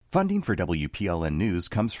Funding for WPLN News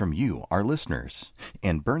comes from you, our listeners,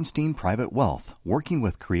 and Bernstein Private Wealth, working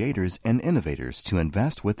with creators and innovators to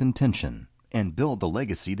invest with intention and build the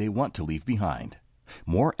legacy they want to leave behind.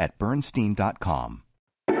 More at Bernstein.com.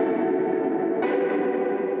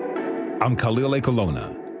 I'm Khalil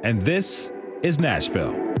Ekulona, and this is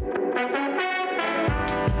Nashville.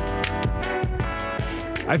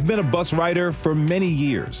 I've been a bus rider for many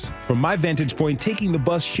years. From my vantage point, taking the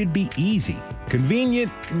bus should be easy.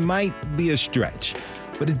 Convenient might be a stretch,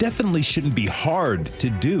 but it definitely shouldn't be hard to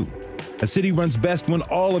do. A city runs best when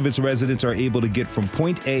all of its residents are able to get from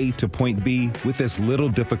point A to point B with as little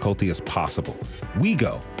difficulty as possible.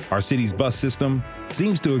 WeGo, our city's bus system,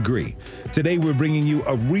 seems to agree. Today, we're bringing you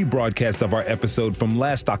a rebroadcast of our episode from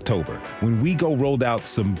last October, when WeGo rolled out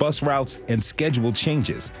some bus routes and schedule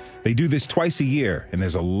changes. They do this twice a year, and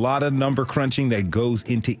there's a lot of number crunching that goes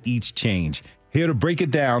into each change. Here to break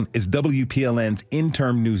it down is WPLN's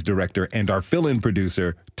interim news director and our fill-in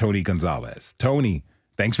producer, Tony Gonzalez. Tony,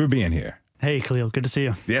 thanks for being here. Hey, Khalil. Good to see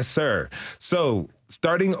you. Yes, sir. So,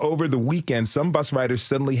 starting over the weekend, some bus riders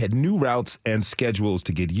suddenly had new routes and schedules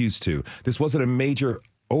to get used to. This wasn't a major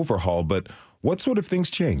overhaul, but what sort of things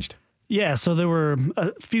changed? Yeah, so there were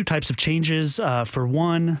a few types of changes. For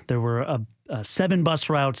one, there were 7 bus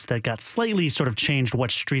routes that got slightly sort of changed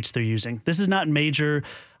what streets they're using. This is not major.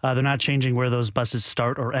 They're not changing where those buses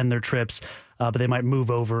start or end their trips, but they might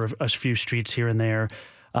move over a few streets here and there.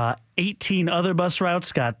 18 other bus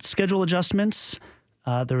routes got schedule adjustments.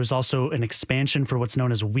 There was also an expansion for what's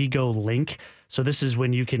known as WeGo Link. So this is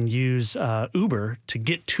when you can use Uber to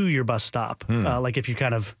get to your bus stop, like if you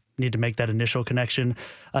kind of need to make that initial connection.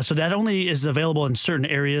 So that only is available in certain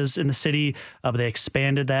areas in the city, but they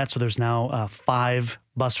expanded that. So there's now 5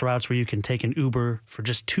 bus routes where you can take an Uber for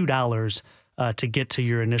just $2 to get to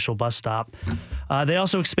your initial bus stop. They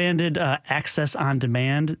also expanded access on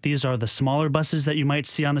demand. These are the smaller buses that you might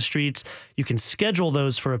see on the streets. You can schedule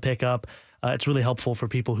those for a pickup. It's really helpful for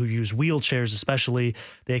people who use wheelchairs especially.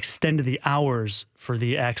 They extended the hours for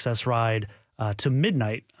the access ride to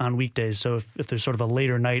midnight on weekdays. So if there's sort of a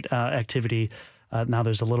later night activity, now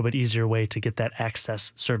there's a little bit easier way to get that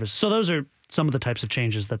access service. So those are some of the types of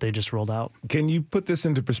changes that they just rolled out. Can you put this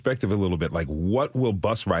into perspective a little bit? Like, what will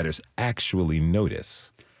bus riders actually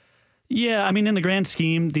notice? Yeah, I mean, in the grand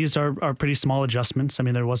scheme, these are pretty small adjustments. I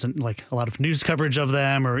mean, there wasn't like a lot of news coverage of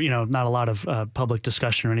them or, not a lot of public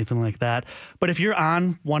discussion or anything like that. But if you're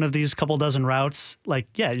on one of these couple dozen routes,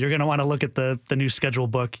 you're going to want to look at the new schedule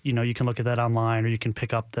book. You can look at that online or you can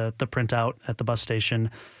pick up the printout at the bus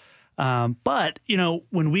station. But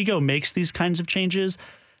when WeGo makes these kinds of changes,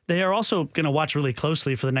 they are also going to watch really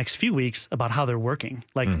closely for the next few weeks about how they're working.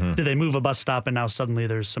 Did they move a bus stop and now suddenly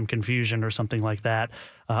there's some confusion or something like that?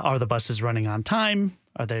 Are the buses running on time?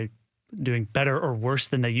 Are they doing better or worse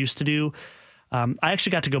than they used to do? I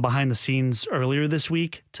actually got to go behind the scenes earlier this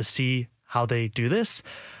week to see how they do this.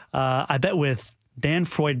 I bet with Dan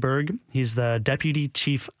Freudberg. He's the Deputy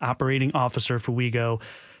Chief Operating Officer for WeGo.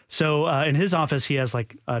 So in his office, he has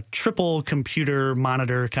like a triple computer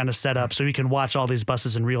monitor kind of set up so he can watch all these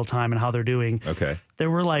buses in real time and how they're doing. Okay. There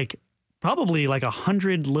were probably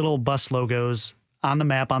 100 little bus logos on the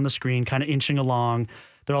map on the screen, kind of inching along.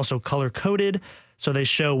 They're also color coded, so they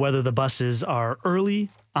show whether the buses are early,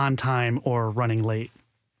 on time, or running late.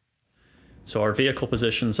 So our vehicle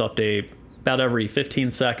positions update about every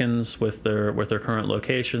 15 seconds with their current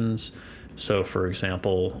locations. So, for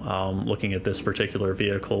example, looking at this particular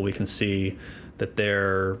vehicle, we can see that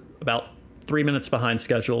they're about 3 minutes behind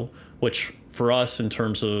schedule, which for us in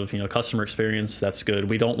terms of customer experience, that's good.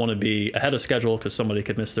 We don't want to be ahead of schedule because somebody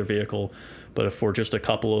could miss their vehicle. But if we're just a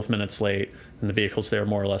couple of minutes late, then the vehicle's there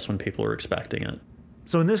more or less when people are expecting it.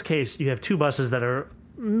 So in this case, you have 2 buses that are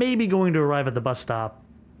maybe going to arrive at the bus stop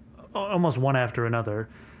almost one after another.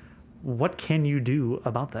 What can you do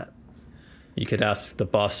about that? You could ask the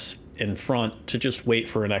bus in front to just wait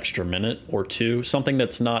for an extra minute or 2, something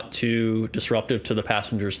that's not too disruptive to the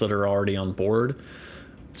passengers that are already on board.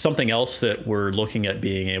 Something else that we're looking at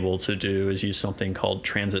being able to do is use something called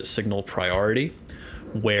transit signal priority,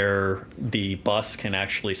 where the bus can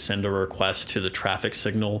actually send a request to the traffic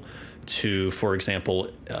signal to, for example,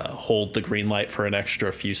 hold the green light for an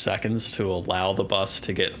extra few seconds to allow the bus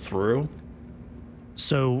to get through.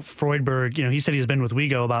 So Freudberg, he said he's been with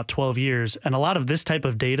WeGo about 12 years, and a lot of this type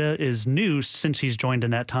of data is new since he's joined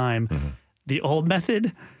in that time. Mm-hmm. The old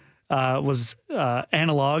method was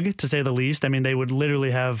analog, to say the least. I mean, they would literally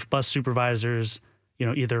have bus supervisors,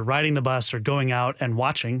 either riding the bus or going out and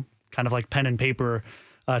watching, kind of like pen and paper,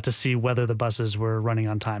 to see whether the buses were running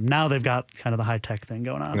on time. Now they've got kind of the high-tech thing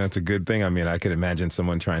going on. That's a good thing. I mean, I could imagine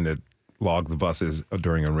someone trying to log the buses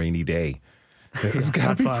during a rainy day. It's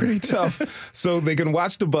got to be fun. pretty tough. So they can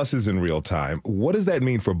watch the buses in real time. What does that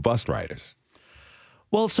mean for bus riders?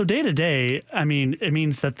 Well, so day to day, I mean, it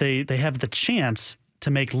means that they have the chance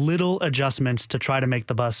to make little adjustments to try to make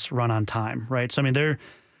the bus run on time, right? So, I mean,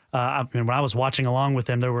 when I was watching along with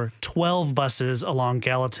them, there were 12 buses along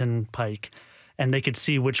Gallatin Pike, and they could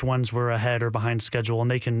see which ones were ahead or behind schedule, and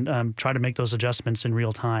they can try to make those adjustments in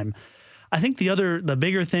real time. I think the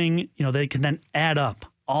bigger thing, they can then add up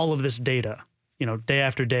all of this data, day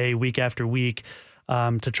after day, week after week,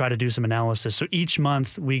 to try to do some analysis. So each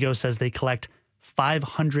month, WeGo says they collect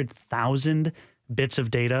 500,000 bits of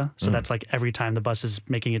data. So that's like every time the bus is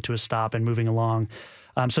making it to a stop and moving along.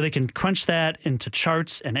 So they can crunch that into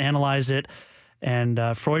charts and analyze it. And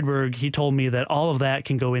Freudberg, he told me that all of that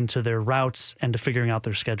can go into their routes and to figuring out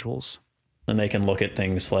their schedules. And they can look at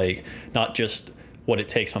things like not just what it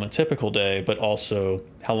takes on a typical day, but also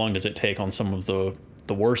how long does it take on some of the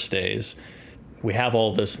worst days. We have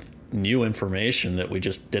all this new information that we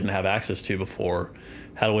just didn't have access to before.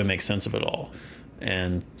 How do we make sense of it all?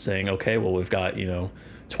 And saying, okay, well, we've got,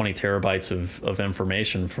 20 terabytes of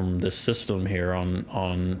information from this system here on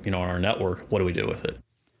our network. What do we do with it?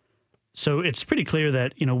 So it's pretty clear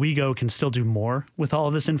that, WeGo can still do more with all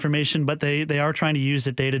of this information, but they are trying to use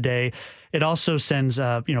it day to day. It also sends,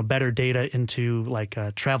 better data into like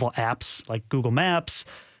travel apps like Google Maps.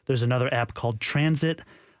 There's another app called Transit.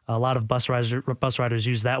 A lot of bus riders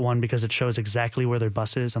use that one because it shows exactly where their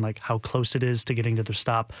bus is and like how close it is to getting to their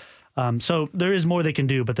stop. So there is more they can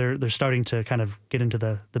do, but they're starting to kind of get into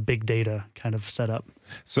the big data kind of setup.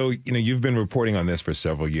 So, you've been reporting on this for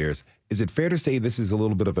several years. Is it fair to say this is a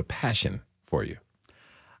little bit of a passion for you?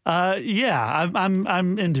 Yeah,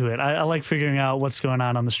 I'm into it. I like figuring out what's going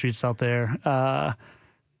on the streets out there.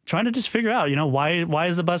 Trying to just figure out, why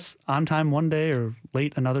is the bus on time one day or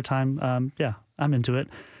late another time? Yeah, I'm into it.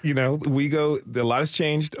 WeGo, a lot has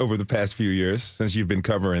changed over the past few years since you've been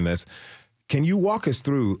covering this. Can you walk us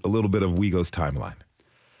through a little bit of WeGo's timeline?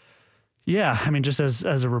 Yeah, I mean, just as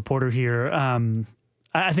a reporter here,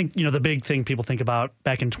 I think, the big thing people think about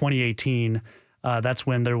back in 2018, that's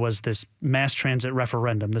when there was this mass transit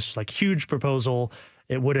referendum. This was like huge proposal.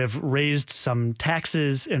 It would have raised some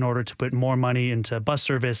taxes in order to put more money into bus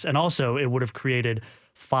service. And also it would have created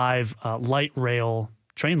 5 light rail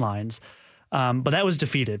train lines. But that was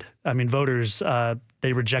defeated. I mean, voters,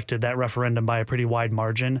 they rejected that referendum by a pretty wide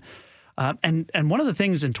margin. And one of the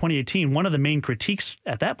things in 2018, one of the main critiques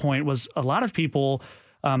at that point was a lot of people,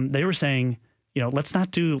 they were saying, let's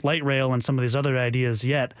not do light rail and some of these other ideas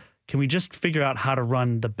yet. Can we just figure out how to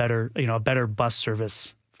run a better bus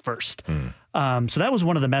service first? So that was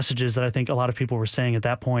one of the messages that I think a lot of people were saying at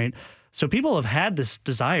that point. So people have had this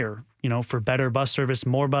desire, for better bus service,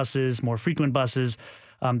 more buses, more frequent buses.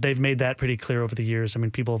 They've made that pretty clear over the years. I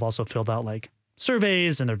mean, people have also filled out like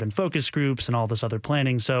surveys and there've been focus groups and all this other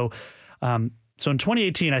planning. So in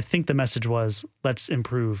 2018, I think the message was, let's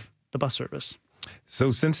improve the bus service.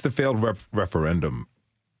 So since the failed referendum,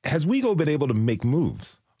 has WeGo been able to make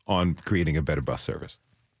moves on creating a better bus service?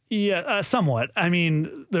 Yeah, somewhat. I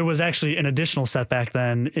mean, there was actually an additional setback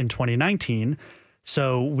then in 2019.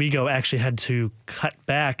 So WeGo actually had to cut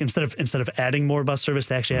back instead of adding more bus service.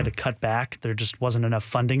 They actually had to cut back. There just wasn't enough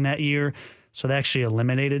funding that year, so they actually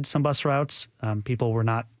eliminated some bus routes. People were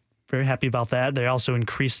not very happy about that. They also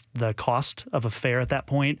increased the cost of a fare at that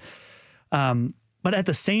point. But at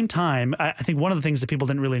the same time, I think one of the things that people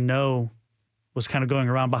didn't really know was kind of going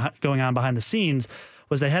on behind the scenes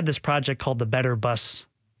was they had this project called the Better Bus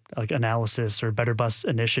analysis or Better Bus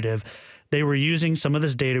Initiative. They were using some of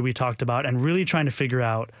this data we talked about and really trying to figure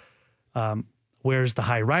out where's the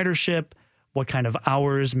high ridership, what kind of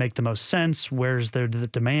hours make the most sense, where's the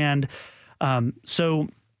demand. So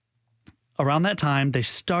around that time, they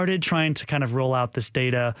started trying to kind of roll out this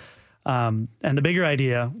data. And the bigger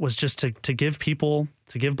idea was just to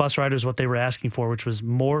give bus riders what they were asking for, which was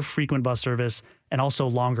more frequent bus service and also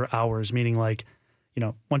longer hours, meaning like,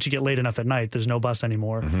 once you get late enough at night, there's no bus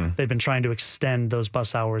anymore. Mm-hmm. They've been trying to extend those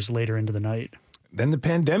bus hours later into the night. Then the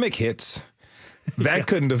pandemic hits. That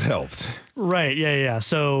couldn't have helped. Right. Yeah.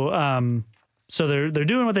 So they're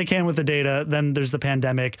doing what they can with the data. Then there's the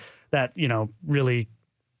pandemic that, really,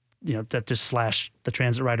 that just slashed the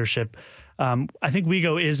transit ridership. I think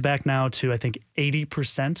WeGo is back now to,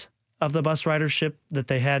 80% of the bus ridership that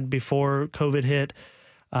they had before COVID hit.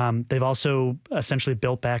 They've also essentially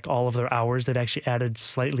built back all of their hours. They've actually added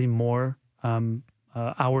slightly more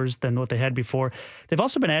hours than what they had before. They've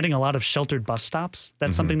also been adding a lot of sheltered bus stops.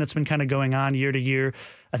 That's something that's been kind of going on year to year.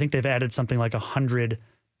 I think they've added something like 100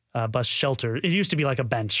 bus shelter. It used to be like a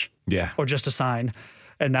bench or just a sign.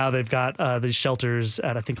 And now they've got these shelters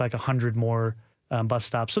at, I think, like 100 more bus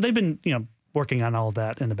stops. So they've been, working on all of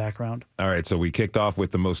that in the background. All right, so we kicked off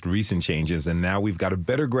with the most recent changes, and now we've got a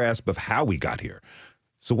better grasp of how we got here.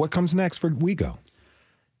 So what comes next for WeGo?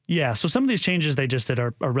 Yeah, so some of these changes they just did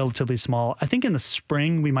are relatively small. I think in the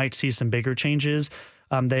spring we might see some bigger changes.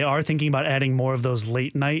 They are thinking about adding more of those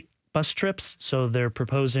late night bus trips. So they're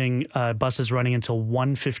proposing buses running until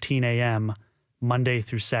 1:15 a.m. Monday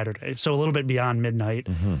through Saturday. So a little bit beyond midnight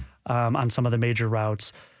on some of the major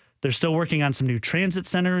routes. They're still working on some new transit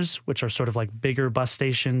centers, which are sort of like bigger bus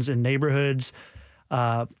stations in neighborhoods.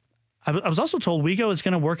 I was also told WeGo is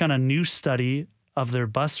going to work on a new study of their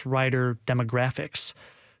bus rider demographics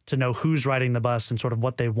to know who's riding the bus and sort of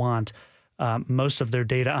what they want. Most of their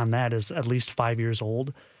data on that is at least 5 years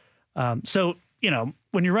old. So,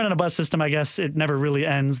 when you're running a bus system, I guess it never really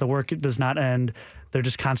ends. The work does not end. They're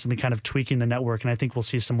just constantly kind of tweaking the network, and I think we'll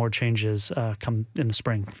see some more changes come in the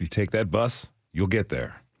spring. If you take that bus, you'll get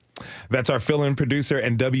there. That's our fill-in producer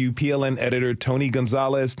and WPLN editor, Tony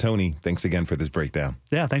Gonzalez. Tony, thanks again for this breakdown.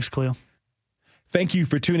 Yeah, thanks, Khalil. Thank you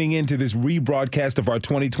for tuning in to this rebroadcast of our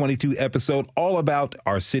 2022 episode all about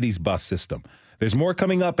our city's bus system. There's more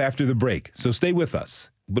coming up after the break, so stay with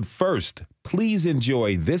us. But first, please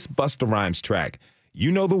enjoy this Busta Rhymes track.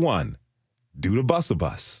 You know the one, Do the Bus a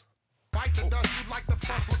Bus. Bite the dust, you like the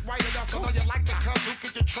fuss, look right at us. I know you like the cuss, who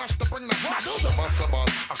can you trust to bring the rush? Do the bus a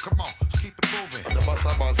bus. Oh, come on, let's keep it moving. The bus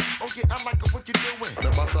a bus. Oh, yeah, I like it, what you doing?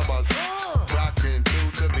 The bus a bus. Rockin' to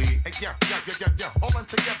the beat. Hey, yeah. All in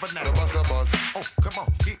together now. The bus a bus. Oh, come on,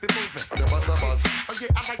 keep it moving. The bus a bus. Oh,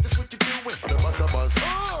 yeah, I like this, what you doing? The bus a bus.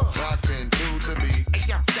 Rockin' to the beat. Hey,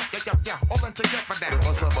 yeah. All in together now. The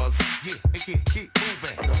bus a bus. Yeah, keep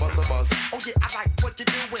moving. The bus a bus. Oh, yeah, I like what you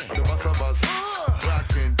doing? The bus a bus.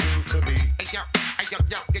 Rockin' to the beat. Hey, yo.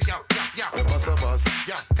 The bus a bus.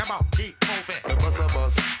 Yeah, come on, keep moving. The bus a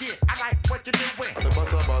bus. Yeah, I like what you doing. The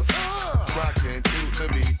bus a bus. Rockin' to the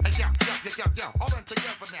beat. Hey, yo. All in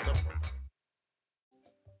together now.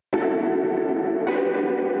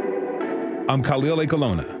 I'm Khalil A.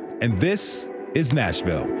 Colonna, and this is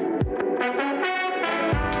Nashville.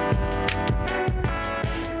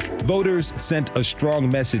 Voters sent a strong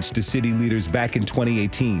message to city leaders back in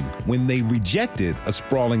 2018 when they rejected a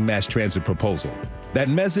sprawling mass transit proposal. That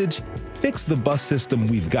message: fix the bus system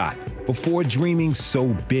we've got before dreaming so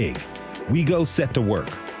big. WeGo set to work,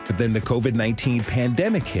 but then the COVID-19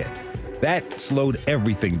 pandemic hit. That slowed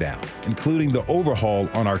everything down, including the overhaul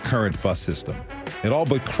on our current bus system. It all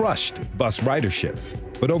but crushed bus ridership.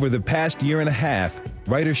 But over the past year and a half,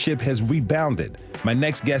 ridership has rebounded. My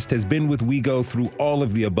next guest has been with WeGo through all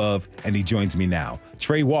of the above, and he joins me now.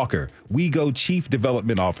 Trey Walker, WeGo Chief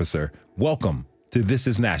Development Officer. Welcome to This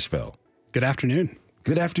is Nashville. Good afternoon.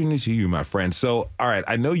 Good afternoon to you, my friend. So, all right,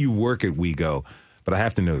 I know you work at WeGo, but I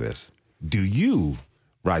have to know this. Do you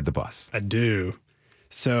ride the bus? I do.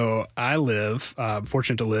 So I live,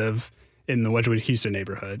 fortunate to live in the Wedgwood, Houston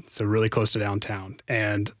neighborhood, so really close to downtown.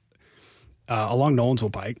 And along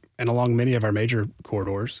Nolensville Pike and along many of our major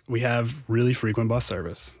corridors, we have really frequent bus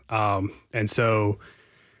service. And so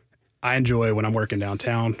I enjoy when I'm working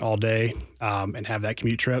downtown all day and have that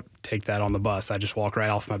commute trip, take that on the bus. I just walk right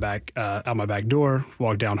off my back, out my back door,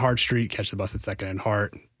 walk down Hart Street, catch the bus at 2nd and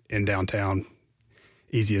Hart in downtown,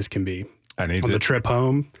 easy as can be. On the trip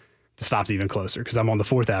home, the stop's even closer because I'm on the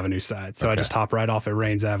 4th Avenue side. So I just hop right off at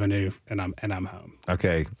Rains Avenue and I'm home.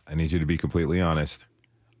 Okay, I need you to be completely honest.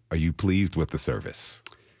 Are you pleased with the service?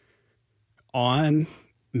 On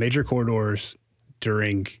major corridors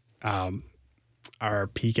during our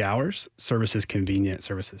peak hours, service is convenient,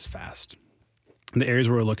 service is fast. And the areas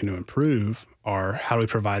where we're looking to improve are how do we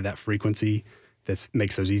provide that frequency that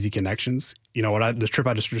makes those easy connections. You know, the trip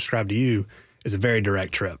I just described to you is a very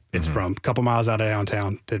direct trip. It's from a couple miles out of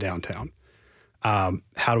downtown to downtown.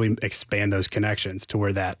 How do we expand those connections to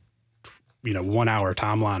where that 1 hour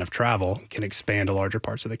timeline of travel can expand to larger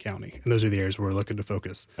parts of the county? And those are the areas where we're looking to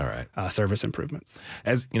focus. All right. Service improvements.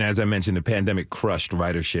 As I mentioned, the pandemic crushed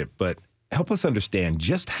ridership, but help us understand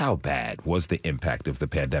just how bad was the impact of the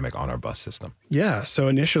pandemic on our bus system? Yeah. So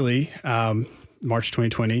initially, March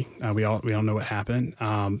 2020, we all know what happened,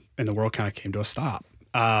 and the world kind of came to a stop.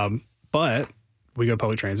 But WeGo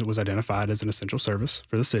Public Transit was identified as an essential service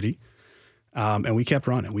for the city. And we kept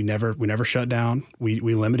running. We never shut down. We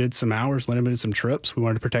limited some hours, limited some trips. We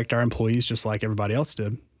wanted to protect our employees just like everybody else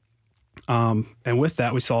did. And with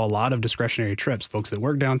that, we saw a lot of discretionary trips, folks that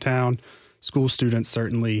work downtown, school students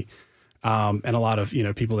certainly, and a lot of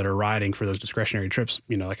people that are riding for those discretionary trips.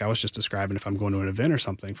 Like I was just describing, if I'm going to an event or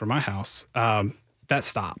something from my house, that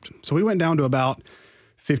stopped. So we went down to about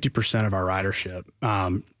 50% of our ridership.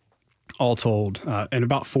 all told, and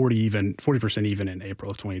about 40% even in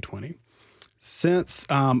April of 2020. Since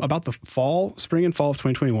about the spring and fall of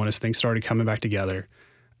 2021, as things started coming back together,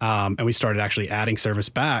 and we started actually adding service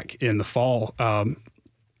back in the fall of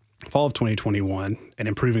 2021 and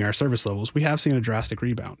improving our service levels, we have seen a drastic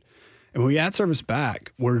rebound. And when we add service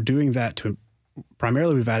back, we're doing that to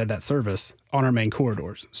primarily we've added that service on our main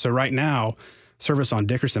corridors. So right now, service on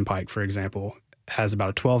Dickerson Pike, for example, has about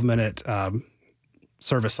a 12-minute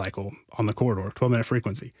service cycle on the corridor, 12-minute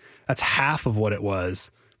frequency. That's half of what it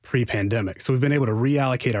was pre-pandemic. So we've been able to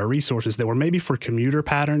reallocate our resources that were maybe for commuter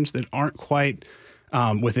patterns that aren't quite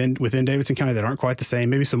within Davidson County, that aren't quite the same.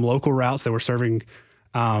 Maybe some local routes that were serving,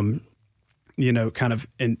 kind of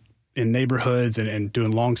in neighborhoods and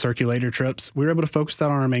doing long circulator trips. We were able to focus that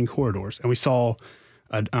on our main corridors, and we saw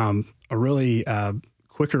a really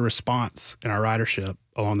quicker response in our ridership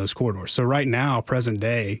along those corridors. So right now, present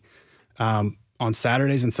day, on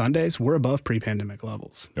Saturdays and Sundays, we're above pre-pandemic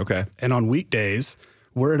levels. Okay. And on weekdays,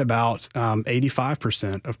 we're at about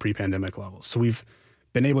 85% of pre-pandemic levels. So we've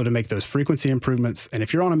been able to make those frequency improvements. And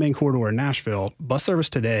if you're on a main corridor in Nashville, bus service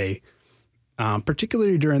today,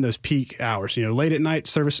 particularly during those peak hours, late at night,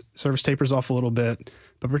 service tapers off a little bit,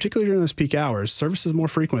 but particularly during those peak hours, service is more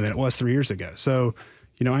frequent than it was 3 years ago. So,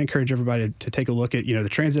 I encourage everybody to take a look at, the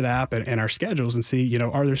transit app and our schedules and see,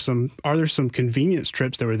 are there some convenience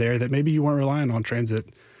trips that were there that maybe you weren't relying on transit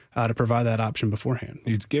to provide that option beforehand.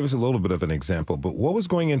 You gave us a little bit of an example, but what was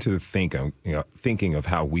going into the thinking of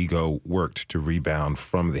how WeGo worked to rebound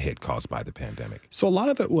from the hit caused by the pandemic? So a lot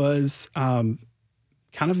of it was kind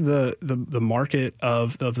of the market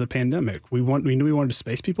of the pandemic. We knew we wanted to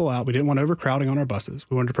space people out. We didn't want overcrowding on our buses.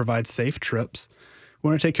 We wanted to provide safe trips. We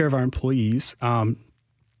wanted to take care of our employees.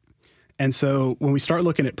 And so when we start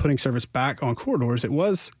looking at putting service back on corridors,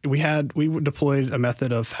 we deployed a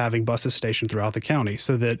method of having buses stationed throughout the county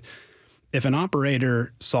so that if an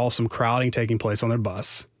operator saw some crowding taking place on their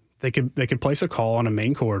bus, they could place a call on a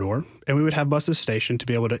main corridor, and we would have buses stationed to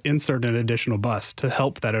be able to insert an additional bus to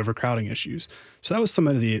help that overcrowding issues. So that was some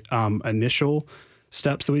of the initial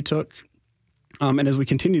steps that we took. And as we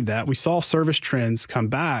continued that, we saw service trends come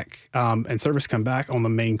back and service come back on the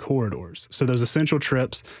main corridors. So those essential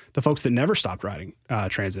trips, the folks that never stopped riding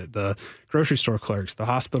transit, the grocery store clerks, the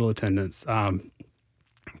hospital attendants,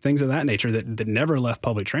 things of that nature that never left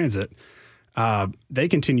public transit, they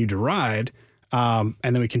continued to ride. And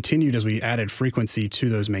then we continued as we added frequency to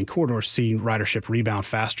those main corridors, seeing ridership rebound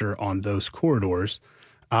faster on those corridors,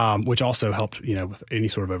 which also helped, with any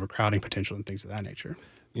sort of overcrowding potential and things of that nature.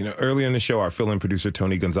 Earlier in the show, our fill-in producer,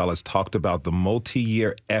 Tony Gonzalez, talked about the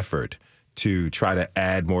multi-year effort to try to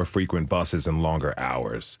add more frequent buses and longer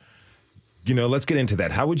hours. Let's get into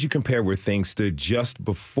that. How would you compare where things stood just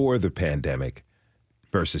before the pandemic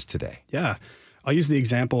versus today? Yeah. I'll use the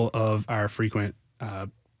example of our frequent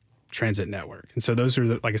transit network. And so those are,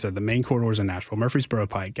 like I said, the main corridors in Nashville: Murfreesboro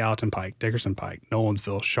Pike, Gallatin Pike, Dickerson Pike,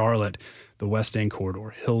 Nolensville, Charlotte, the West End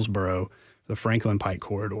corridor, Hillsboro, the Franklin Pike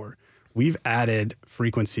corridor. We've added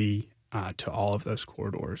frequency to all of those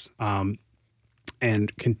corridors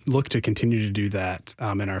and can look to continue to do that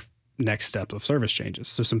in our next step of service changes.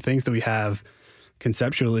 So some things that we have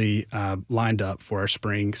conceptually lined up for our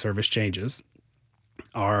spring service changes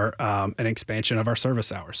are an expansion of our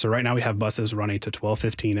service hours. So right now we have buses running to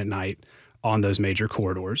 12:15 at night on those major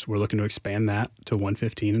corridors. We're looking to expand that to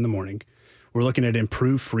 1:15 in the morning. We're looking at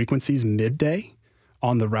improved frequencies midday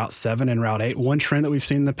on the Route 7 and Route 8. One trend that we've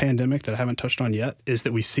seen in the pandemic that I haven't touched on yet is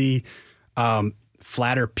that we see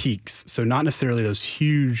flatter peaks. So not necessarily those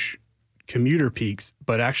huge commuter peaks,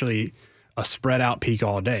 but actually a spread out peak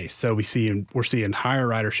all day. So we're seeing higher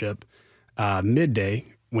ridership midday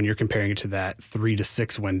when you're comparing it to that 3 to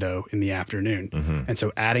 6 window in the afternoon. Mm-hmm. And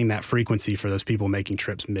so adding that frequency for those people making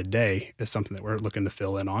trips midday is something that we're looking to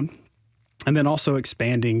fill in on. And then also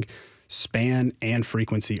expanding span and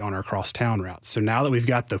frequency on our crosstown routes. So now that we've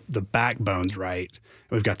got the backbones right,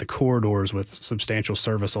 we've got the corridors with substantial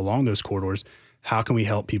service along those corridors, how can we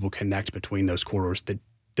help people connect between those corridors that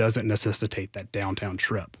doesn't necessitate that downtown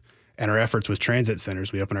trip? And our efforts with transit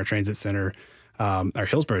centers, we opened our transit center, our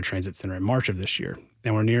Hillsboro Transit Center in March of this year,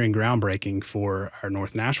 and we're nearing groundbreaking for our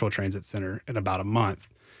North Nashville Transit Center in about a month.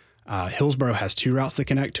 Hillsboro has 2 routes that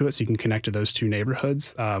connect to it, so you can connect to those 2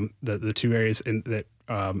 neighborhoods, the 2 areas that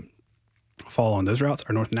fall on those routes.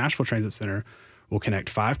 Our North Nashville Transit Center will connect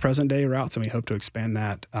 5 present-day routes, and we hope to expand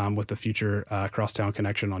that with the future crosstown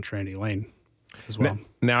connection on Trinity Lane as well.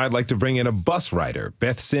 Now I'd like to bring in a bus rider.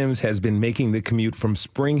 Beth Sims has been making the commute from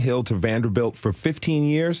Spring Hill to Vanderbilt for 15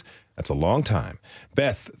 years. That's a long time.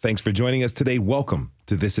 Beth, thanks for joining us today. Welcome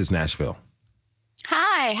to This is Nashville.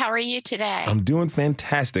 Hi, Hi, how are you today? I'm doing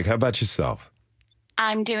fantastic. How about yourself?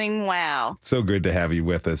 I'm doing well. So good to have you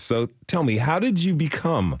with us. So tell me, how did you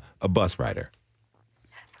become a bus rider?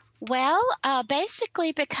 Well,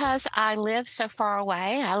 basically because I live so far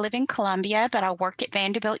away. I live in Columbia, but I work at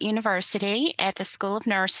Vanderbilt University at the School of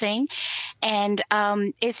Nursing, and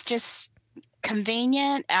it's just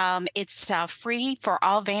convenient. It's free for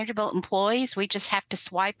all Vanderbilt employees. We just have to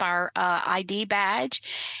swipe our ID badge,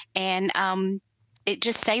 and it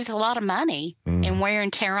just saves a lot of money and wear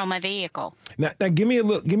and tear on my vehicle. Now give me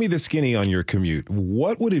the skinny on your commute.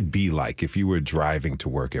 What would it be like if you were driving to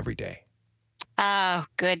work every day? Oh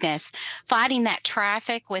goodness, fighting that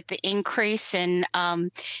traffic with the increase in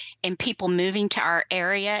people moving to our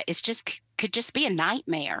area is just could just be a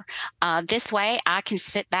nightmare. This way, I can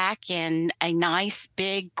sit back in a nice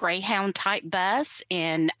big Greyhound type bus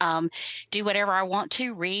and do whatever I want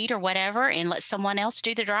to, read or whatever, and let someone else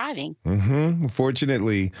do the driving.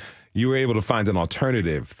 Fortunately, you were able to find an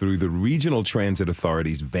alternative through the Regional Transit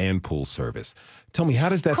Authority's van pool service. Tell me, how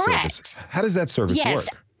does that Correct. service Yes. work?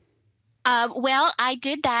 Well, I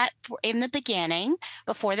did that in the beginning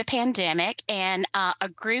before the pandemic, and a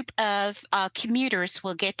group of commuters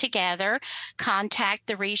will get together, contact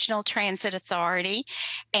the Regional Transit Authority,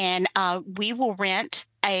 and we will rent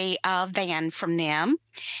a van from them.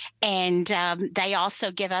 And they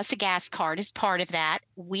also give us a gas card as part of that.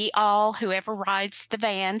 We all, whoever rides the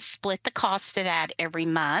van, split the cost of that every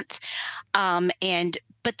month.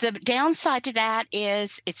 But the downside to that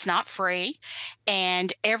is it's not free,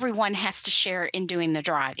 and everyone has to share in doing the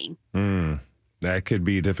driving. That could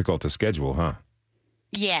be difficult to schedule, huh?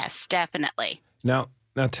 Yes, definitely. Now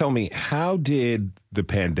tell me, how did the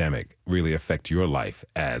pandemic really affect your life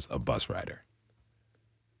as a bus rider?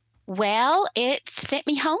 Well, it sent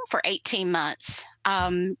me home for 18 months.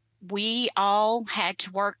 We all had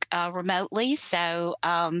to work remotely, so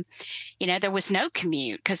there was no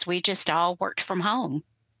commute because we just all worked from home.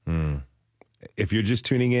 If you're just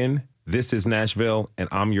tuning in, this is Nashville, and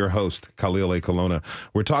I'm your host, Khalil A. Colonna.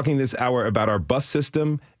 We're talking this hour about our bus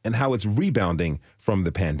system and how it's rebounding from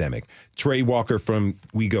the pandemic. Trey Walker from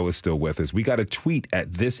WeGo is still with us. We got a tweet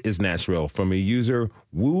at This Is Nashville from a user,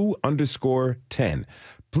 woo_10.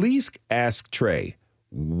 Please ask Trey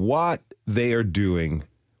what they are doing,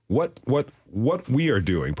 what we are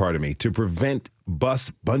doing, to prevent bus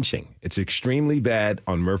bunching. It's extremely bad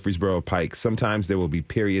on Murfreesboro Pike. Sometimes there will be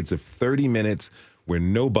periods of 30 minutes where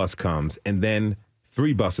no bus comes, and then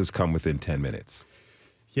 3 buses come within 10 minutes.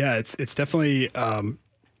 Yeah, it's definitely a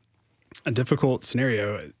difficult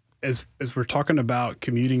scenario. As we're talking about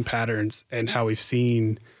commuting patterns and how we've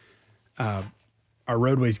seen our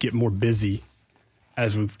roadways get more busy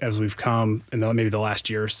as we've come in maybe the last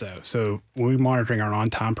year or so. So when we're monitoring our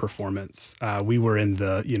on-time performance, we were in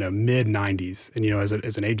the mid 90s, and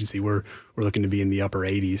as an agency, we're looking to be in the upper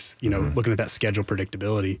 80s. Looking at that schedule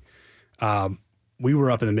predictability, we were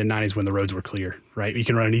up in the mid 90s when the roads were clear. Right, you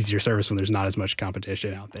can run an easier service when there's not as much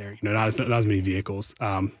competition out there. Not as many vehicles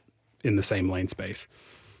in the same lane space.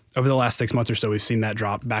 Over the last 6 months or so, we've seen that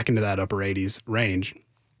drop back into that upper 80s range,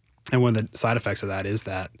 and one of the side effects of that is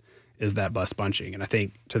that bus bunching. And I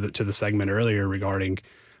think to the segment earlier regarding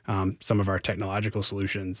some of our technological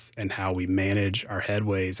solutions and how we manage our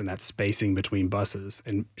headways and that spacing between buses,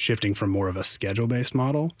 and shifting from more of a schedule-based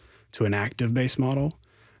model to an active-based model,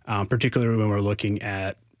 particularly when we're looking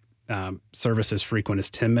at service as frequent as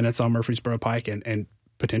 10 minutes on Murfreesboro Pike and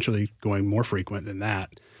potentially going more frequent than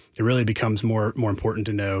that. It really becomes more important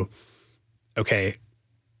to know, okay,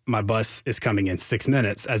 my bus is coming in 6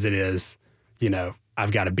 minutes as it is,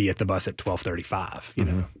 I've got to be at the bus at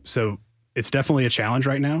 12:35, So it's definitely a challenge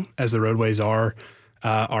right now as the roadways are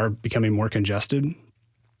becoming more congested,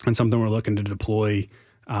 and something we're looking to deploy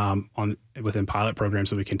within pilot programs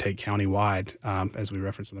so we can take countywide, as we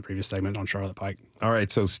referenced in the previous segment on Charlotte Pike. All right,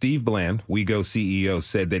 so Steve Bland, WeGo CEO,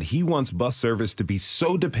 said that he wants bus service to be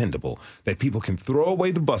so dependable that people can throw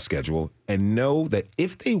away the bus schedule and know that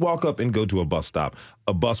if they walk up and go to a bus stop,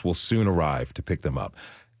 a bus will soon arrive to pick them up.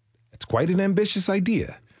 It's quite an ambitious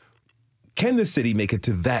idea. Can the city make it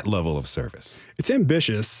to that level of service? It's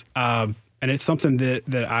ambitious, and it's something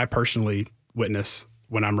that I personally witness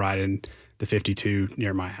when I'm riding the 52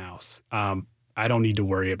 near my house. I don't need to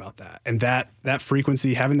worry about that. And that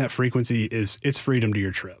frequency, having that frequency it's freedom to your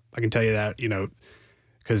trip. I can tell you that,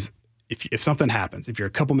 because if something happens, if you're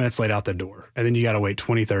a couple minutes late out the door and then you got to wait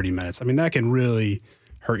 20, 30 minutes, that can really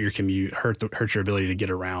hurt your commute, hurt your ability to get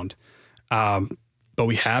around. But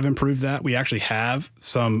we have improved that. We actually have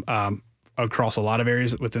some across a lot of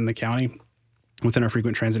areas within the county. within our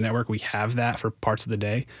frequent transit network. We have that for parts of the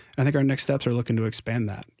day. And I think our next steps are looking to expand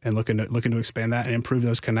that and looking to expand that and improve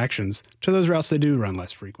those connections to those routes that do run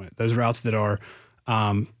less frequent, those routes that are,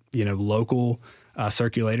 local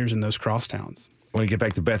circulators in those crosstowns. I want to get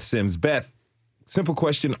back to Beth Sims. Beth, simple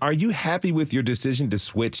question. Are you happy with your decision to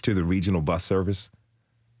switch to the regional bus service?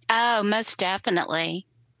 Oh, most definitely.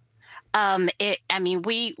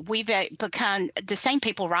 We've become the same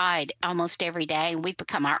people ride almost every day, and we've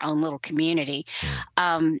become our own little community.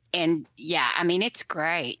 It's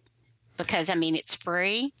great because it's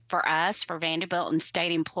free for us, for Vanderbilt and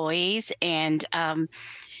state employees, and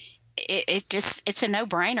it's a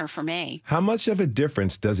no-brainer for me. How much of a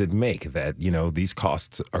difference does it make that, these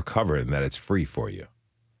costs are covered and that it's free for you?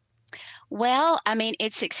 Well,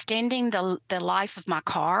 it's extending the life of my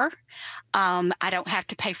car. I don't have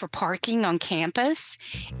to pay for parking on campus,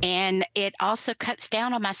 and it also cuts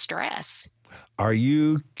down on my stress. Are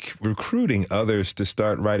you recruiting others to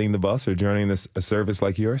start riding the bus or joining a service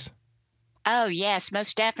like yours? Oh, yes,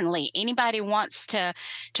 most definitely. Anybody wants to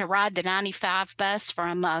ride the 95 bus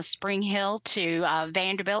from Spring Hill to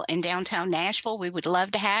Vanderbilt in downtown Nashville, we would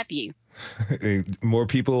love to have you. More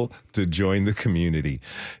people to join the community.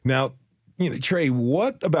 Now, Trey,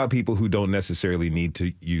 what about people who don't necessarily need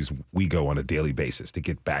to use WeGo on a daily basis to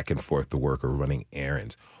get back and forth to work or running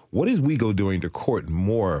errands? What is WeGo doing to court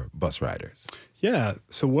more bus riders? Yeah.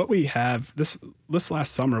 So what we have this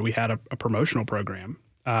last summer, we had a promotional program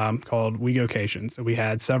called WeGocations. So we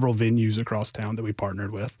had several venues across town that we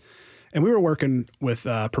partnered with, and we were working with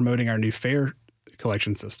promoting our new fare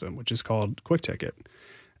collection system, which is called Quick Ticket.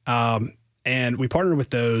 And we partnered with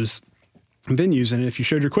those venues, and if you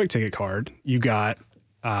showed your Quick Ticket card, you got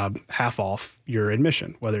half off your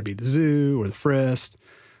admission, whether it be the zoo or the Frist,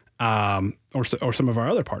 or some of our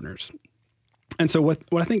other partners. And so what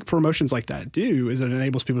I think promotions like that do is it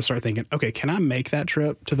enables people to start thinking, okay, can I make that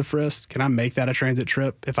trip to the Frist? Can I make that a transit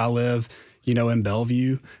trip if I live, in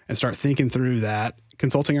Bellevue? And start thinking through that,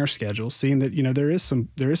 consulting our schedule, seeing that, there is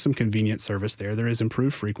some convenient service there. There is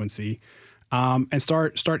improved frequency, and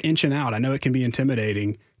start inching out. I know it can be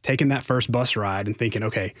intimidating taking that first bus ride and thinking,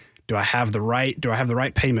 okay, do I have the right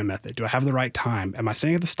payment method? Do I have the right time? Am I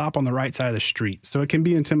staying at the stop on the right side of the street? So it can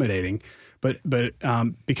be intimidating, but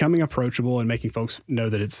becoming approachable and making folks know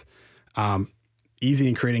that it's easy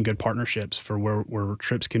and creating good partnerships for where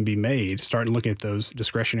trips can be made, starting looking at those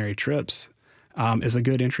discretionary trips is a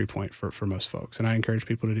good entry point for most folks. And I encourage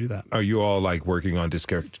people to do that. Are you all working on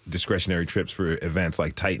discretionary trips for events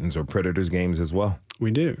like Titans or Predators games as well? We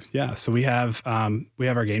do, yeah. So we have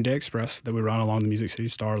our Game Day Express that we run along the Music City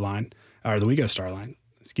Star line, or the WeGo Star line,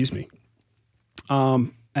 excuse me.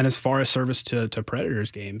 And as far as service to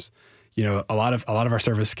Predators games, a lot of our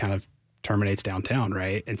service kind of terminates downtown,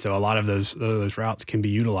 right? And so a lot of those routes can be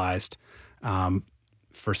utilized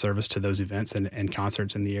for service to those events and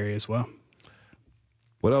concerts in the area as well.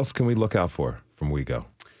 What else can we look out for from WeGo?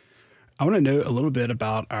 I want to note a little bit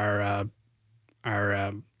about our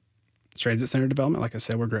transit center development. Like I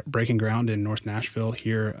said, we're breaking ground in North Nashville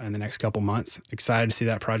here in the next couple months. Excited to see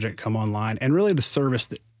that project come online, and really the service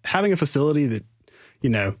that having a facility that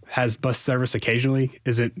has bus service occasionally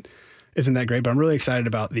isn't that great. But I'm really excited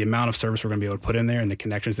about the amount of service we're going to be able to put in there and the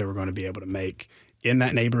connections that we're going to be able to make in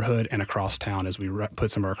that neighborhood and across town as we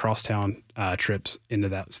put some of our crosstown trips into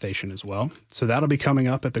that station as well. So that'll be coming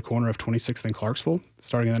up at the corner of 26th and Clarksville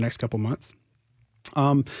starting in the next couple months.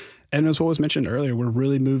 And as what was mentioned earlier, we're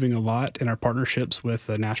really moving a lot in our partnerships with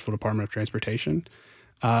the Nashville Department of Transportation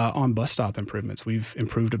on bus stop improvements. We've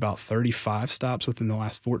improved about 35 stops within the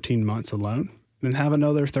last 14 months alone, and have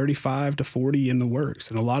another 35 to 40 in the works.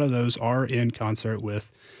 And a lot of those are in concert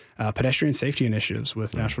with pedestrian safety initiatives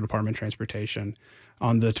with Nashville Department of Transportation.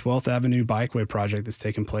 On the 12th Avenue Bikeway project that's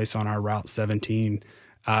taking place on our Route 17,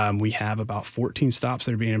 we have about 14 stops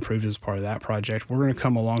that are being improved as part of that project. We're going to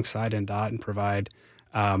come alongside NDOT and provide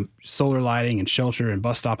solar lighting and shelter and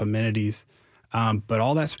bus stop amenities. But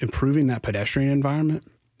all that's improving that pedestrian environment,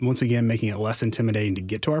 once again, making it less intimidating to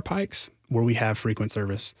get to our pikes where we have frequent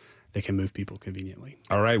service that can move people conveniently.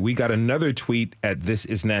 All right, we got another tweet at This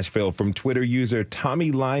Is Nashville from Twitter user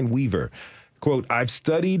Tommy Line Weaver. Quote, I've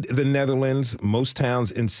studied the Netherlands. Most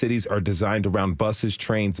towns and cities are designed around buses,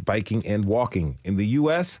 trains, biking, and walking. In the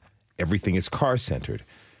U.S., everything is car-centered.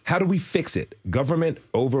 How do we fix it? Government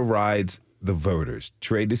overrides the voters.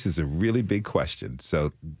 Trey, this is a really big question.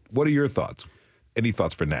 So what are your thoughts? Any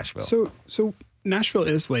thoughts for Nashville? So Nashville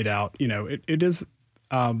is laid out, it is,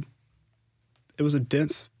 it was a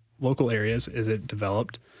dense local area as it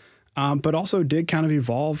developed, but also did kind of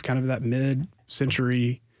evolve kind of that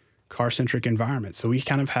mid-century car-centric environment. So we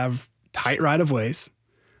kind of have tight right-of-ways,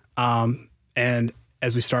 And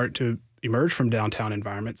as we start to emerge from downtown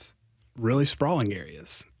environments, really sprawling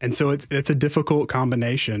areas. And so it's a difficult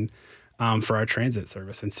combination for our transit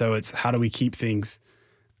service. And so it's how do we keep things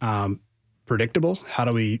predictable? How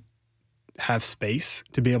do we have space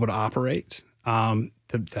to be able to operate,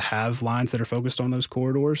 to have lines that are focused on those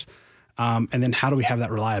corridors? And then how do we have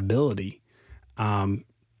that reliability when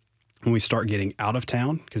we start getting out of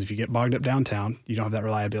town? Because if you get bogged up downtown, you don't have that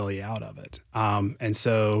reliability out of it. And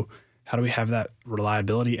so how do we have that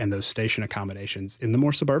reliability and those station accommodations in the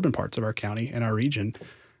more suburban parts of our county and our region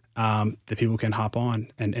that people can hop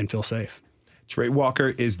on and feel safe? Trey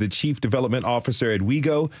Walker is the Chief Development Officer at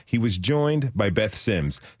WeGo. He was joined by Beth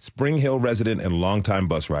Sims, Spring Hill resident and longtime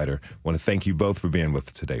bus rider. I want to thank you both for being with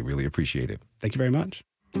us today. Really appreciate it. Thank you very much.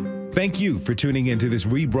 Thank you for tuning into this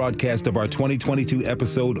rebroadcast of our 2022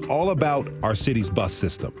 episode all about our city's bus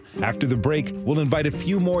system. After the break, we'll invite a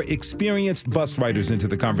few more experienced bus riders into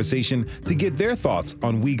the conversation to get their thoughts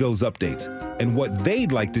on WeGo's updates and what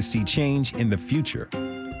they'd like to see change in the future.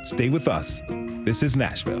 Stay with us. This is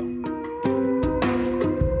Nashville.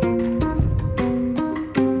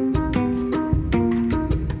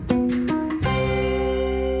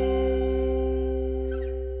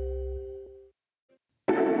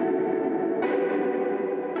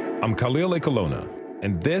 I'm Khalil Ekalona,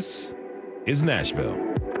 and this is Nashville.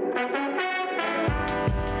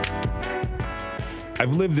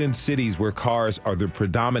 I've lived in cities where cars are the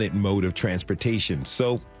predominant mode of transportation,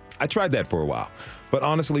 so I tried that for a while. But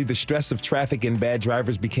honestly, the stress of traffic and bad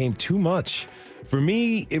drivers became too much. For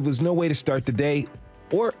me, it was no way to start the day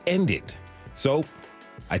or end it. So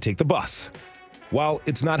I take the bus. While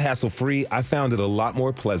it's not hassle-free, I found it a lot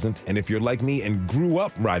more pleasant. And if you're like me and grew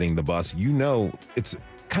up riding the bus, you know it's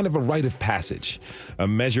kind of a rite of passage, a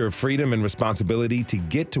measure of freedom and responsibility to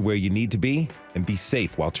get to where you need to be and be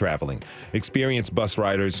safe while traveling. Experienced bus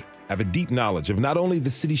riders have a deep knowledge of not only the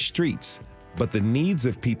city's streets, but the needs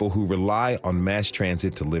of people who rely on mass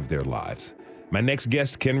transit to live their lives. My next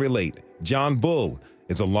guest can relate. John Bull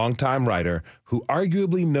is a longtime rider who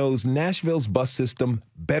arguably knows Nashville's bus system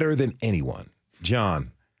better than anyone.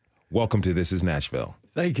 John, welcome to This is Nashville.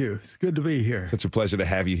 Thank you. It's good to be here. Such a pleasure to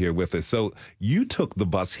have you here with us. So you took the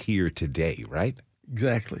bus here today, right?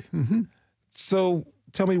 Exactly. Mm-hmm. So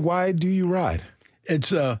tell me, why do you ride?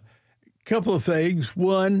 It's a couple of things.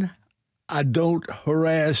 One, I don't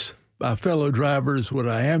harass my fellow drivers when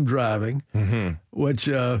I am driving, which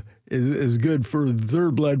is good for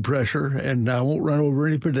their blood pressure, and I won't run over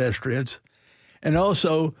any pedestrians. And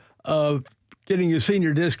also, getting a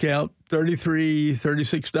senior discount, $33,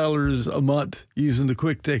 $36 a month using the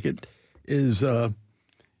quick ticket is, as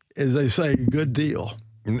they say, a good deal.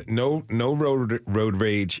 No road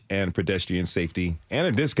rage and pedestrian safety and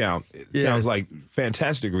a discount. It sounds like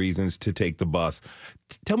fantastic reasons to take the bus.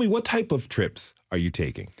 Tell me, what type of trips are you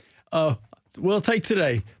taking? Well, take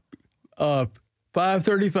today.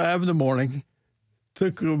 5:35 in the morning,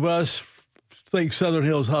 took a bus, think Southern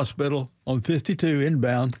Hills Hospital on 52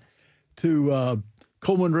 inbound to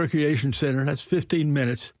Coleman Recreation Center. That's 15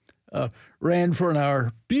 minutes. Ran for an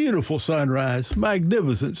hour. Beautiful sunrise,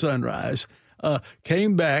 magnificent sunrise.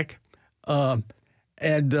 Came back and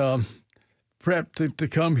prepped to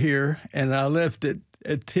come here, and I left at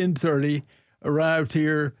 10:30. Arrived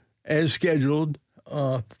here as scheduled,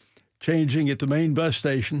 changing at the main bus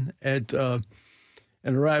station and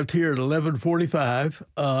arrived here at 11:45,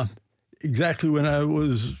 exactly when I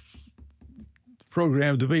was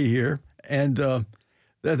programmed to be here, and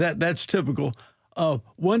that's typical.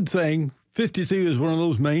 One thing, 52 is one of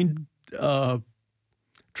those main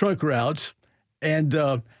trunk routes, and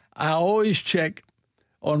I always check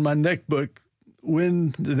on my netbook when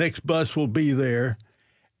the next bus will be there,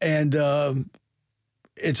 and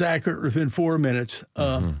it's accurate within 4 minutes.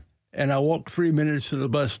 And I walk 3 minutes to the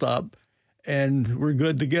bus stop, and we're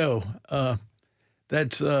good to go.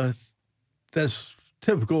 That's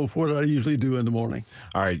typical of what I usually do in the morning.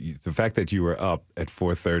 All right, the fact that you were up at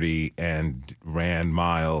 4:30 and ran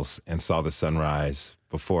miles and saw the sunrise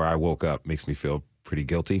before I woke up makes me feel pretty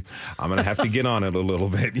guilty. I'm going to have to get on it a little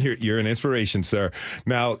bit. You're an inspiration, sir.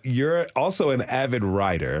 Now, you're also an avid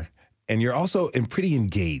rider, and you're also a pretty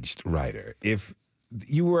engaged rider. If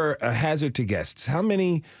you were a hazard to guests, how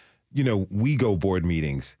many, WeGo board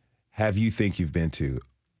meetings have you think you've been to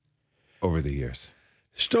over the years?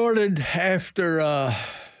 Started after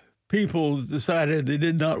people decided they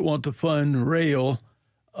did not want to fund rail,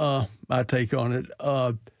 my take on it.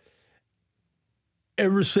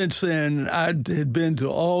 Ever since then, I had been to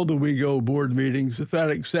all the WeGo board meetings without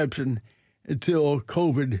exception until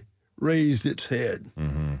COVID raised its head.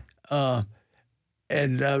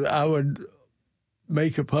 And I would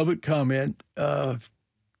make a public comment,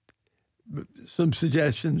 some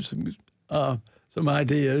suggestions, some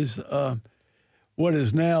ideas. What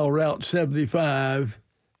is now Route 75,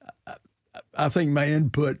 I think my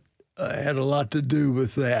input had a lot to do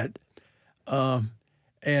with that.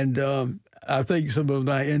 And I think some of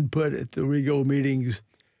my input at the WeGo meetings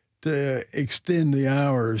to extend the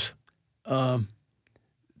hours,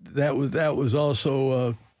 that was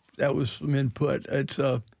also that was some input. It's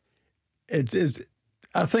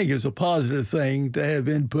I think it's a positive thing to have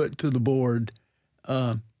input to the board.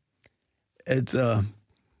 It's so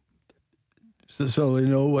they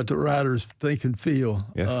know what the riders think and feel.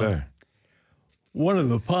 Yes, sir. One of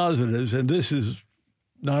the positives, and this is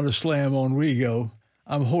not a slam on WeGo,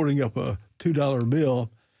 I'm holding up a $2 bill,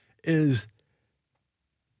 is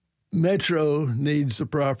Metro needs to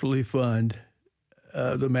properly fund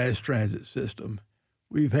the mass transit system.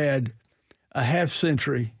 We've had a half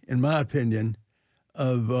century, in my opinion,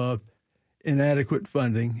 of inadequate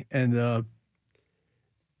funding, and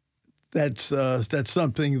that's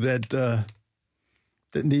something that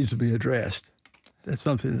needs to be addressed. That's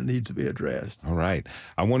something that needs to be addressed. All right.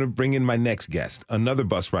 I want to bring in my next guest, another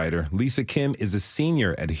bus rider. Lisa Kim is a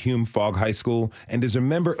senior at Hume Fogg High School and is a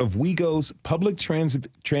member of WeGo's Public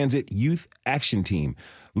Transit Youth Action Team.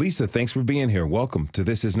 Lisa, thanks for being here. Welcome to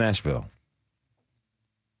This is Nashville.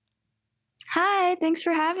 Hi, thanks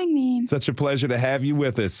for having me. Such a pleasure to have you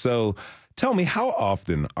with us. So tell me, how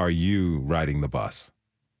often are you riding the bus?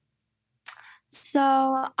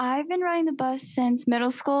 So I've been riding the bus since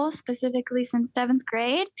middle school, specifically since 7th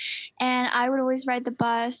grade. And I would always ride the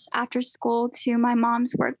bus after school to my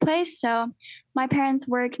mom's workplace. So my parents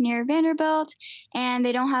work near Vanderbilt and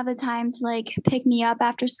they don't have the time to pick me up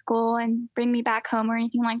after school and bring me back home or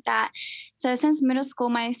anything like that. So since middle school,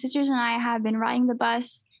 my sisters and I have been riding the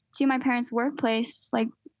bus to my parents' workplace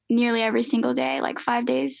nearly every single day, 5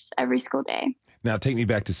 days every school day. Now, take me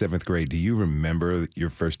back to 7th grade. Do you remember your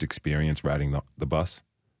first experience riding the bus?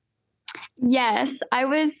 Yes, I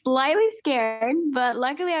was slightly scared, but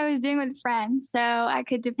luckily I was doing with friends, so I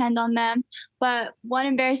could depend on them. But one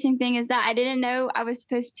embarrassing thing is that I didn't know I was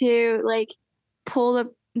supposed to pull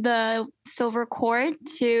the silver cord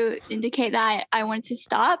to indicate that I wanted to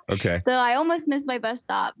stop. Okay. So I almost missed my bus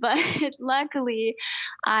stop, but luckily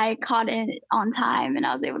I caught it on time and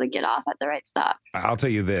I was able to get off at the right stop. I'll tell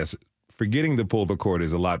you this. Forgetting to pull the cord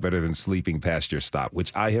is a lot better than sleeping past your stop,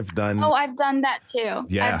 which I have done. Oh, I've done that too.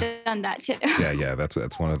 Yeah. I've done that too. Yeah,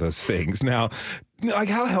 that's one of those things. Now,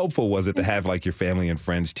 how helpful was it to have your family and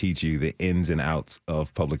friends teach you the ins and outs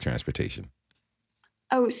of public transportation?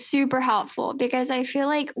 Oh, super helpful, because I feel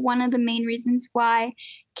like one of the main reasons why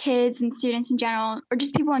kids and students in general, or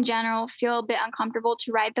just people in general, feel a bit uncomfortable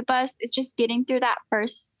to ride the bus is just getting through that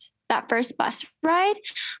first bus ride.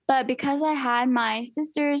 But because I had my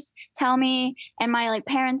sisters tell me and my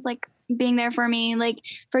parents being there for me,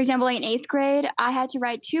 for example, in 8th grade, I had to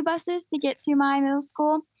ride 2 buses to get to my middle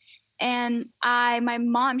school. And my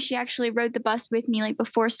mom, she actually rode the bus with me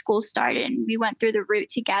before school started, and we went through the route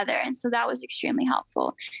together. And so that was extremely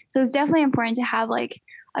helpful. So it's definitely important to have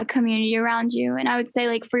a community around you. And I would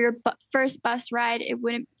say for your first bus ride, it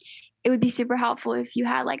would be super helpful if you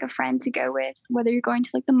had a friend to go with, whether you're going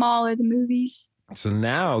to the mall or the movies. So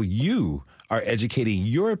now you are educating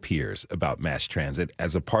your peers about mass transit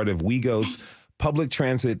as a part of WeGo's Public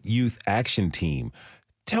Transit Youth Action Team.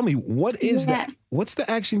 Tell me, what is that? What's the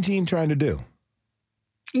action team trying to do?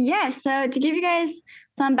 Yeah, so to give you guys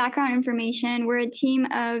some background information, we're a team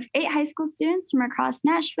of 8 high school students from across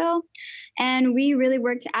Nashville, and we really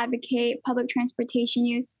work to advocate public transportation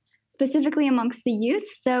use, specifically amongst the youth.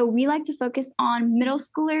 So we like to focus on middle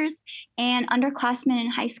schoolers and underclassmen in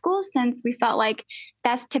high school, since we felt like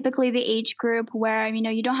that's typically the age group where,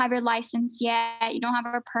 you don't have your license yet, you don't have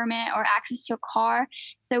a permit or access to a car.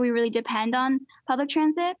 So we really depend on public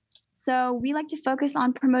transit. So we like to focus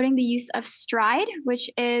on promoting the use of Stride, which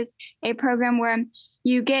is a program where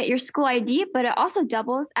you get your school ID, but it also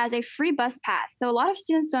doubles as a free bus pass. So a lot of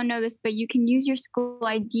students don't know this, but you can use your school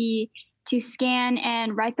ID to scan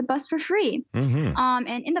and ride the bus for free. Mm-hmm.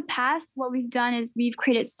 And in the past, what we've done is we've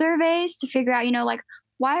created surveys to figure out,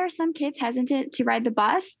 why are some kids hesitant to ride the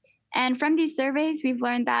bus? And from these surveys, we've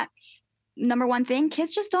learned that number one thing,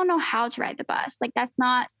 kids just don't know how to ride the bus. That's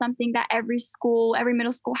not something that every school, every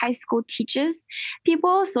middle school, high school teaches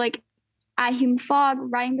people. So at Hume Fogg,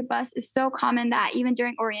 riding the bus is so common that even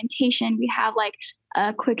during orientation, we have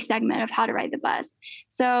a quick segment of how to ride the bus.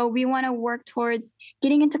 So we want to work towards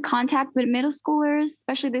getting into contact with middle schoolers,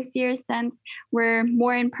 especially this year since we're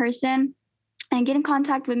more in person. and get in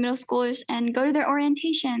contact with middle schoolers and go to their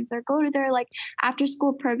orientations or go to their like after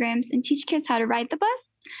school programs and teach kids how to ride the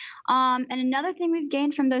bus. And another thing we've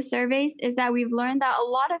gained from those surveys is that we've learned that a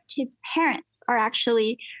lot of kids' parents are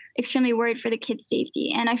actually extremely worried for the kids'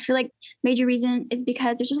 safety. And I feel like major reason is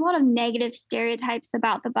because there's just a lot of negative stereotypes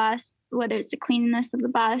about the bus, whether it's the cleanliness of the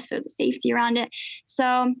bus or the safety around it.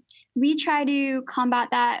 So we try to combat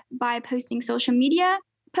that by posting social media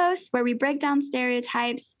posts where we break down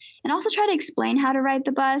stereotypes and also try to explain how to ride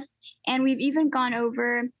the bus. And we've even gone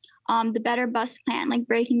over the better bus plan, like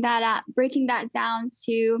breaking that down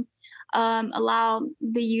to allow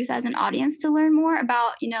the youth as an audience to learn more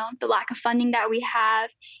about, the lack of funding that we have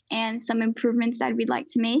and some improvements that we'd like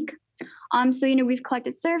to make. So, we've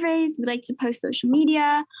collected surveys. We like to post social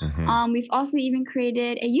media. We've also even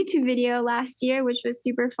created a YouTube video last year, which was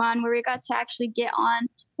super fun, where we got to actually get on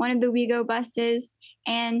one of the WeGo buses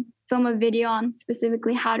and film a video on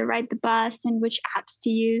specifically how to ride the bus and which apps to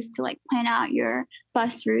use to like plan out your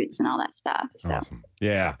bus routes and all that stuff. So. Awesome.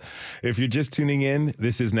 Yeah. If you're just tuning in,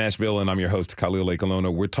 this is Nashville, and I'm your host, Khalil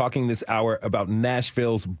Akolona. We're talking this hour about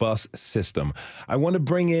Nashville's bus system. I want to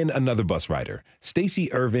bring in another bus rider.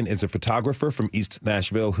 Stacy Irvin is a photographer from East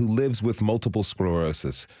Nashville who lives with multiple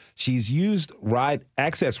sclerosis. She's used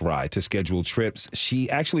Access Ride to schedule trips. She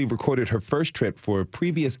actually recorded her first trip for a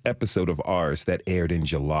previous episode of ours that aired in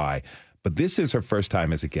July. But this is her first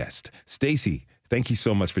time as a guest. Stacy, thank you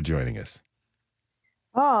so much for joining us.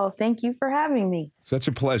 Oh, thank you for having me. Such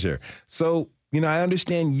a pleasure. So, I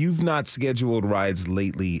understand you've not scheduled rides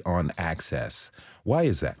lately on Access. Why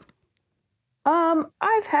is that?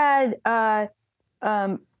 I've had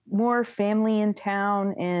more family in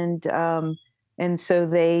town, and so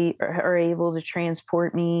they are able to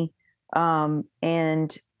transport me,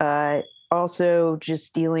 and also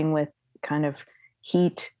just dealing with kind of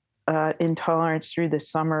heat intolerance through the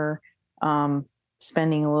summer,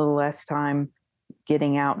 spending a little less time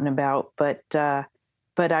getting out and about, but I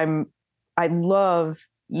love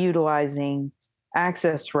utilizing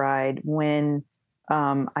Access Ride when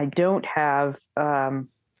I don't have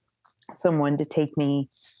someone to take me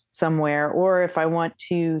somewhere, or if I want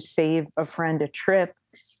to save a friend a trip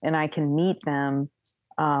and I can meet them,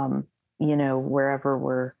 wherever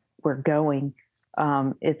we're going.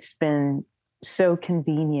 It's been so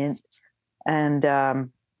convenient, and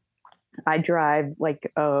I drive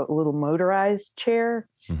like a little motorized chair,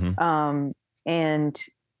 and,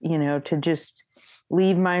 to just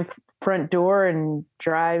leave my front door and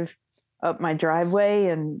drive up my driveway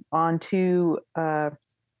and onto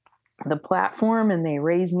the platform, and they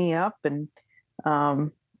raise me up and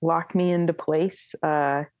lock me into place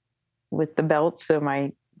with the belt so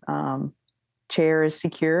my chair is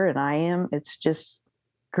secure and I am. It's just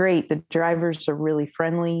great. The drivers are really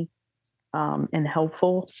friendly and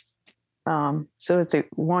helpful. So it's a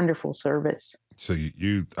wonderful service. So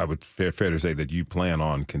I would fair to say that you plan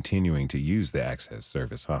on continuing to use the Access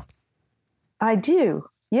service, huh? I do.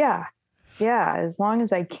 Yeah. As long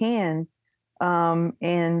as I can.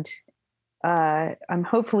 And I'm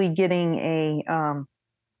hopefully getting a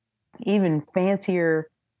even fancier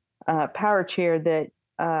power chair that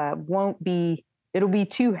it'll be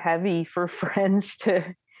too heavy for friends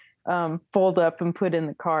to fold up and put in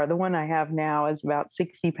the car. The one I have now is about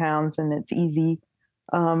 60 pounds, and it's easy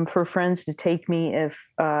for friends to take me if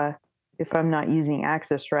I'm not using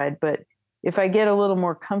Access Ride. But if I get a little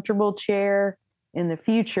more comfortable chair in the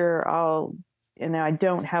future, I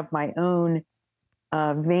don't have my own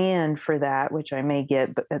van for that, which I may get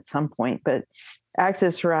at some point. But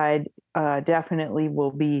Access Ride definitely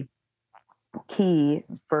will be key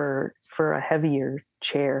for a heavier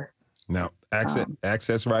chair. Now,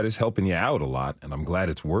 Access Ride is helping you out a lot, and I'm glad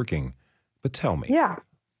it's working. But tell me,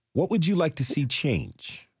 what would you like to see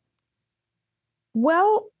change?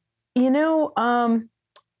 Well, I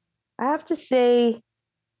have to say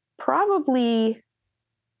probably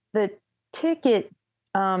the ticket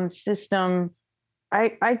system.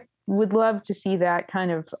 I would love to see that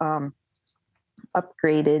kind of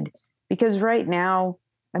upgraded, because right now,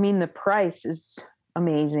 the price is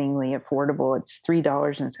amazingly affordable. It's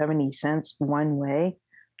 $3.70 one way.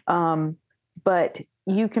 But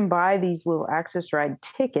you can buy these little Access Ride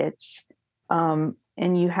tickets, and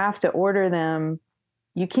you have to order them.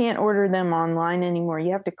 You can't order them online anymore.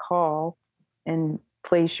 You have to call and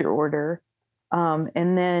place your order.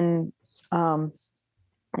 And then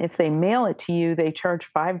if they mail it to you, they charge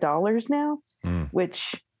 $5 now,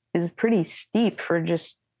 which is pretty steep for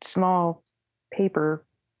just small paper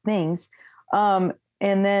things.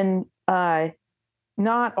 And then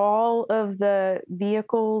not all of the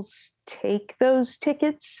vehicles take those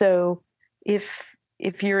tickets. So if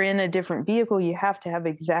if you're in a different vehicle, you have to have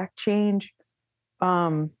exact change.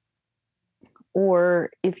 Or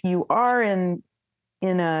if you are in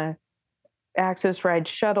a Access Ride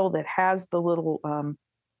shuttle that has the little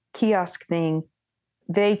kiosk thing,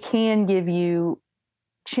 they can give you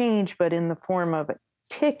change, but in the form of a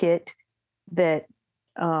ticket that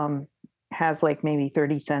has like maybe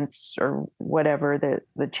 30 cents or whatever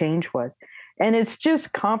the change was. And it's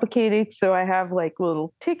just complicated. So I have like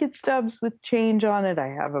little ticket stubs with change on it. I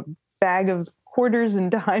have a bag of quarters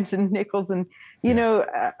and dimes and nickels. And,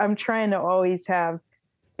 I'm trying to always have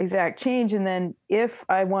exact change. And then if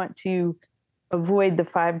I want to avoid the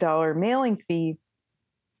 $5 mailing fee,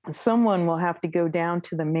 someone will have to go down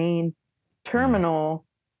to the main terminal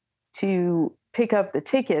to pick up the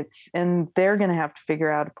tickets, and they're going to have to figure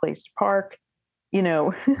out a place to park,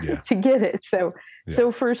 to get it.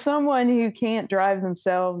 So for someone who can't drive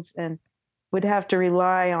themselves and would have to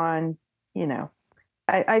rely on,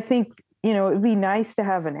 I think, it would be nice to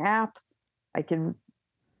have an app I could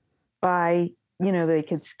buy, they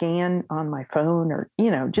could scan on my phone or,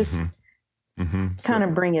 just kind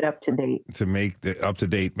of bring it up to date. To make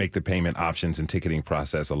the payment options and ticketing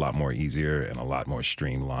process a lot more easier and a lot more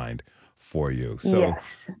streamlined for you. So,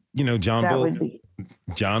 yes,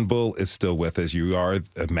 John Bull is still with us. You are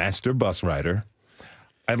a master bus rider.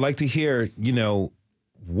 I'd like to hear,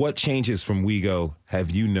 what changes from WeGo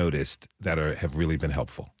have you noticed that have really been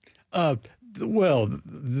helpful? Well,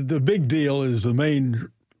 the big deal is the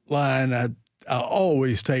main line I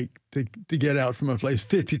always take to get out from a place.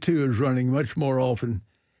 52 is running much more often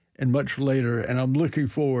and much later, and I'm looking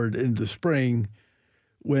forward into spring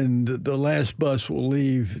when the last bus will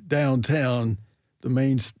leave downtown,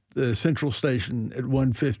 the central station at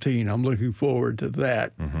 1:15. I'm looking forward to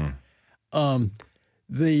that.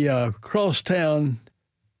 The crosstown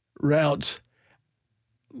routes,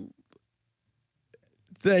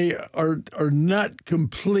 they are not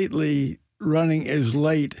completely running as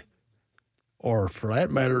late, or for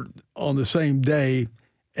that matter, on the same day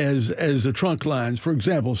as the trunk lines. For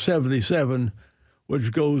example, 77,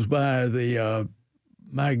 which goes by the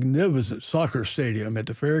magnificent soccer stadium at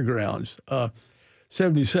the fairgrounds.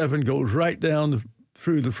 77 goes right down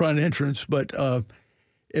through the front entrance, but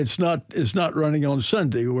it's not running on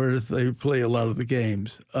Sunday where they play a lot of the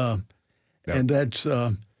games. And that's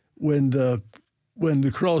when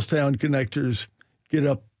the crosstown connectors get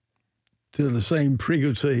up to the same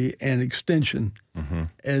frequency and extension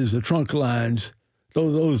as the trunk lines.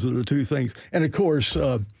 Those are the two things. And of course,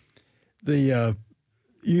 the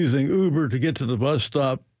using Uber to get to the bus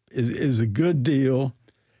stop is a good deal.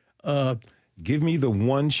 Give me the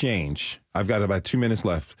one change. I've got about 2 minutes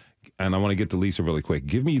left, and I want to get to Lisa really quick.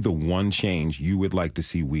 Give me the one change you would like to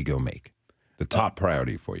see WeGo make, the top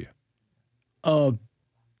priority for you.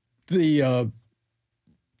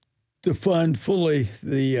 To fund fully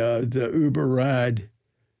the Uber ride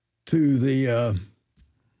to the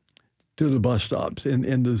bus stops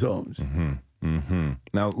in the zones.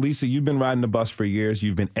 Now, Lisa, you've been riding the bus for years.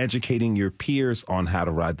 You've been educating your peers on how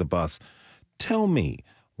to ride the bus. Tell me,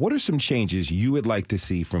 what are some changes you would like to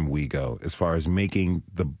see from WeGo as far as making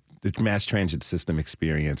the mass transit system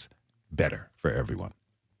experience better for everyone?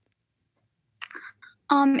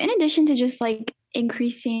 In addition to just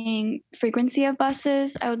increasing frequency of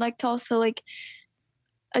buses, I would like to also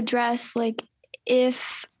address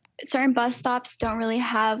if certain bus stops don't really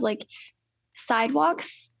have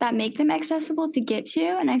sidewalks that make them accessible to get to.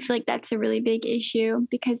 And I feel like that's a really big issue,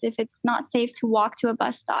 because if it's not safe to walk to a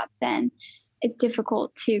bus stop, then it's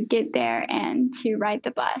difficult to get there and to ride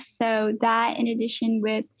the bus. So that, in addition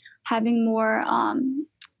with having more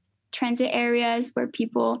transit areas where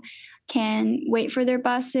people can wait for their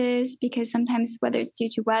buses, because sometimes whether it's due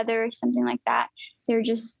to weather or something like that,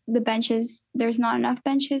 there's not enough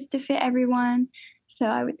benches to fit everyone. So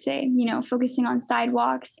I would say, focusing on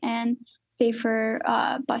sidewalks and safer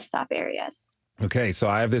bus stop areas. Okay, so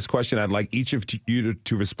I have this question. I'd like each of you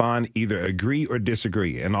to respond, either agree or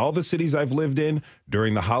disagree. In all the cities I've lived in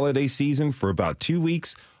during the holiday season for about 2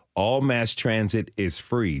 weeks, all mass transit is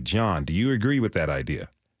free. John, do you agree with that idea?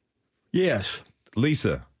 Yes.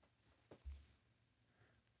 Lisa?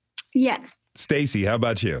 Yes. Stacy, how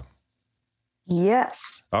about you?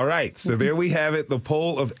 Yes. All right, so there we have it, the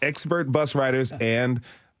poll of expert bus riders and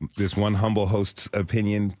this one humble host's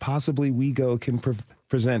opinion. Possibly WeGo can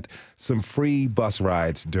present some free bus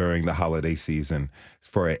rides during the holiday season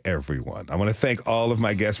for everyone. I want to thank all of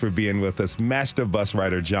my guests for being with us. Master bus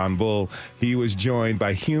rider John Bull. He was joined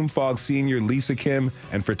by Hume Fogg Senior Lisa Kim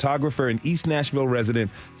and photographer and East Nashville resident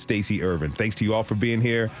Stacy Irvin. Thanks to you all for being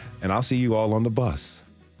here, and I'll see you all on the bus.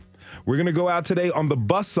 We're going to go out today on the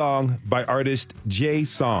Bus Song by artist Jay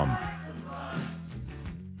Som.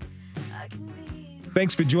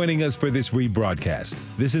 Thanks for joining us for this rebroadcast.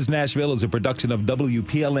 This is Nashville is a production of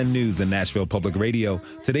WPLN News and Nashville Public Radio.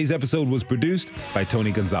 Today's episode was produced by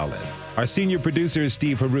Tony Gonzalez. Our senior producer is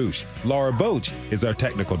Steve Harouche. Laura Boach is our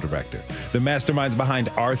technical director. The masterminds behind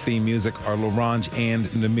our theme music are Laurent and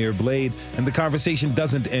Namir Blade, and the conversation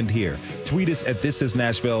doesn't end here. Tweet us at This Is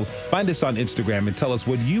Nashville, find us on Instagram, and tell us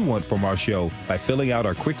what you want from our show by filling out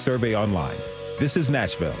our quick survey online. This is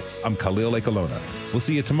Nashville. I'm Khalil Ekalona. We'll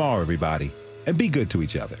see you tomorrow, everybody. And be good to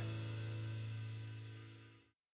each other.